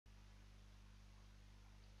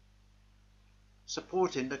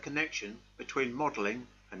supporting the connection between modelling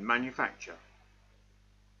and manufacture.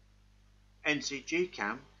 NCG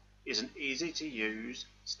CAM is an easy-to-use,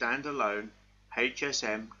 standalone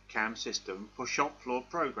HSM CAM system for shop floor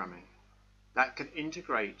programming that can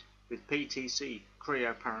integrate with PTC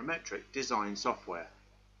CREO parametric design software.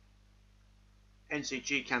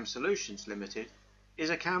 NCG CAM Solutions Limited is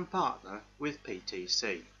a CAM partner with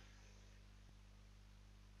PTC.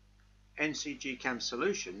 NCG CAM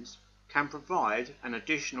Solutions can provide an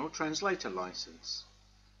additional translator license.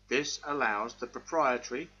 This allows the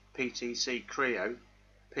proprietary PTC CREO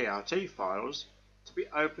PRT files to be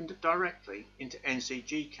opened directly into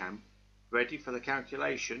NCG CAM, ready for the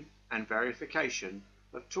calculation and verification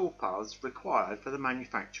of toolpaths required for the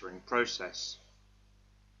manufacturing process.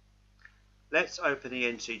 Let's open the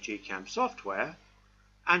NCG CAM software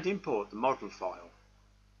and import the model file.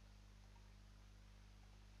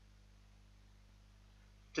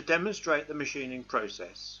 To demonstrate the machining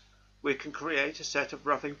process, we can create a set of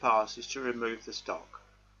roughing passes to remove the stock,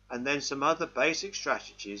 and then some other basic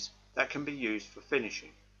strategies that can be used for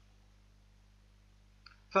finishing.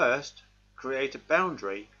 First, create a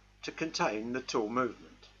boundary to contain the tool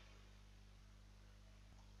movement.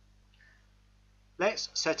 Let's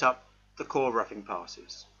set up the core roughing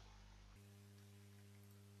passes.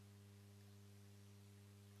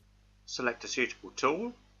 Select a suitable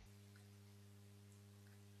tool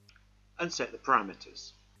and set the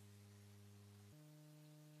parameters.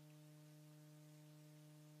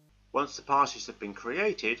 Once the passes have been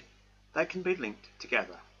created, they can be linked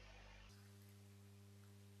together.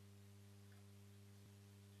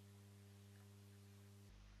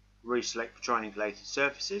 Reselect the triangulated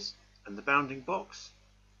surfaces and the bounding box,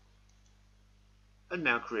 and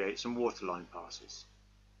now create some waterline passes.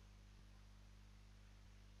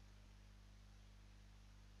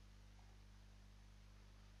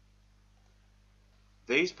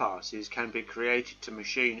 These passes can be created to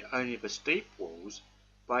machine only the steep walls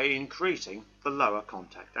by increasing the lower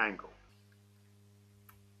contact angle.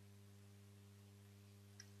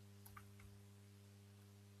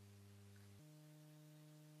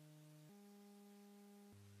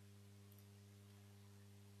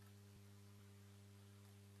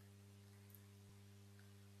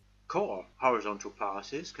 Core horizontal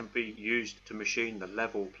passes can be used to machine the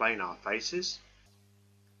level planar faces.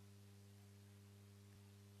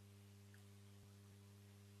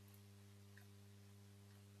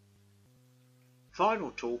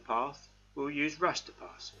 Final toolpath will use raster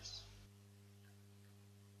passes.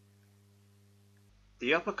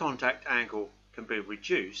 The upper contact angle can be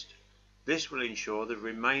reduced. This will ensure the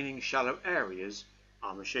remaining shallow areas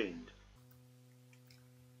are machined.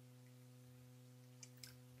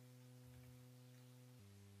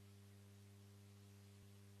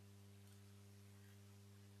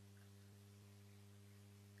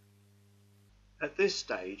 At this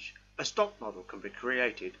stage, a stock model can be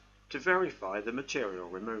created to verify the material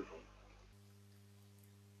removal.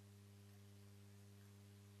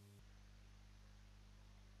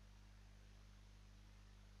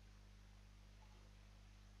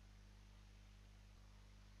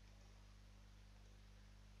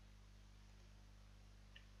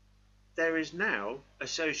 There is now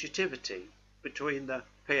associativity between the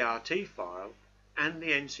PRT file and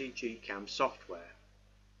the NCG CAM software.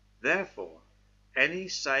 Therefore, any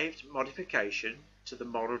saved modification to the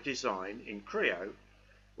model design in CREO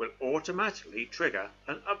will automatically trigger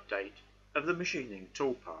an update of the machining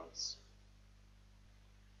toolpaths.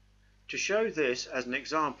 To show this as an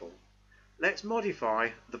example, let's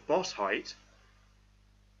modify the boss height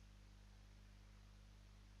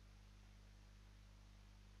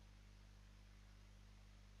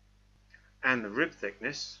and the rib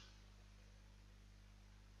thickness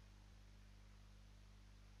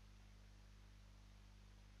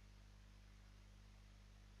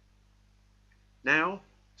Now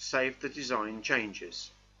save the design changes.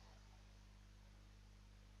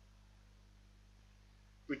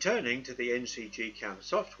 Returning to the NCG CAM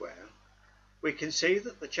software, we can see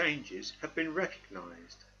that the changes have been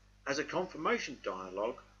recognized as a confirmation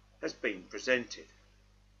dialog has been presented.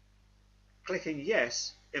 Clicking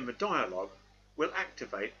Yes in the dialog will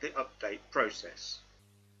activate the update process.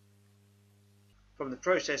 From the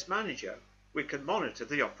Process Manager, we can monitor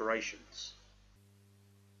the operations.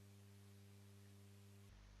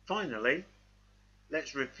 Finally,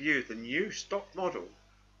 let's review the new stock model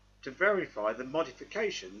to verify the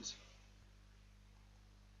modifications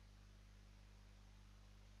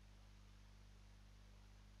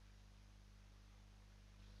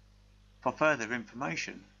For further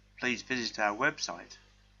information, please visit our website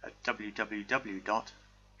at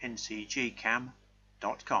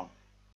www.ncgcam.com.